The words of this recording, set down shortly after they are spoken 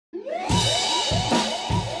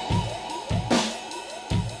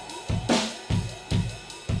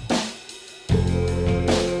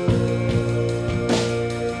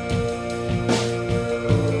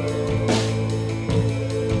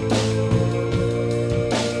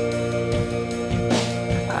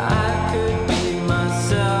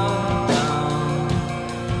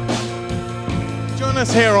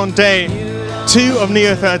us here on day 2 of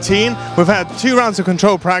Neo13. We've had 2 rounds of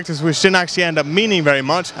control practice which didn't actually end up meaning very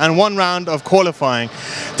much, and 1 round of qualifying.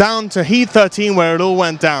 Down to heat 13 where it all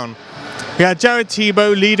went down. We had Jared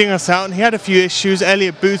Tebow leading us out, and he had a few issues,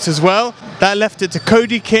 Elliot Boots as well. That left it to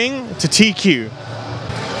Cody King to TQ.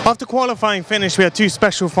 After qualifying finished, we had 2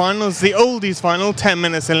 special finals, the oldies final 10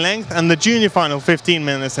 minutes in length and the junior final 15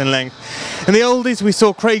 minutes in length. In the oldies we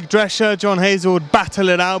saw Craig Drescher, John Hazelwood battle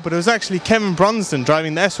it out, but it was actually Kevin Brunsden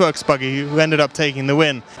driving the S-Works buggy who ended up taking the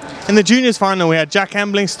win. In the juniors final we had Jack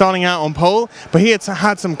Embling starting out on pole, but he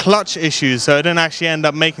had some clutch issues, so it didn't actually end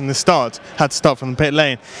up making the start, had to start from the pit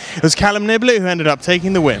lane. It was Callum Niblett who ended up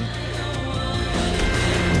taking the win.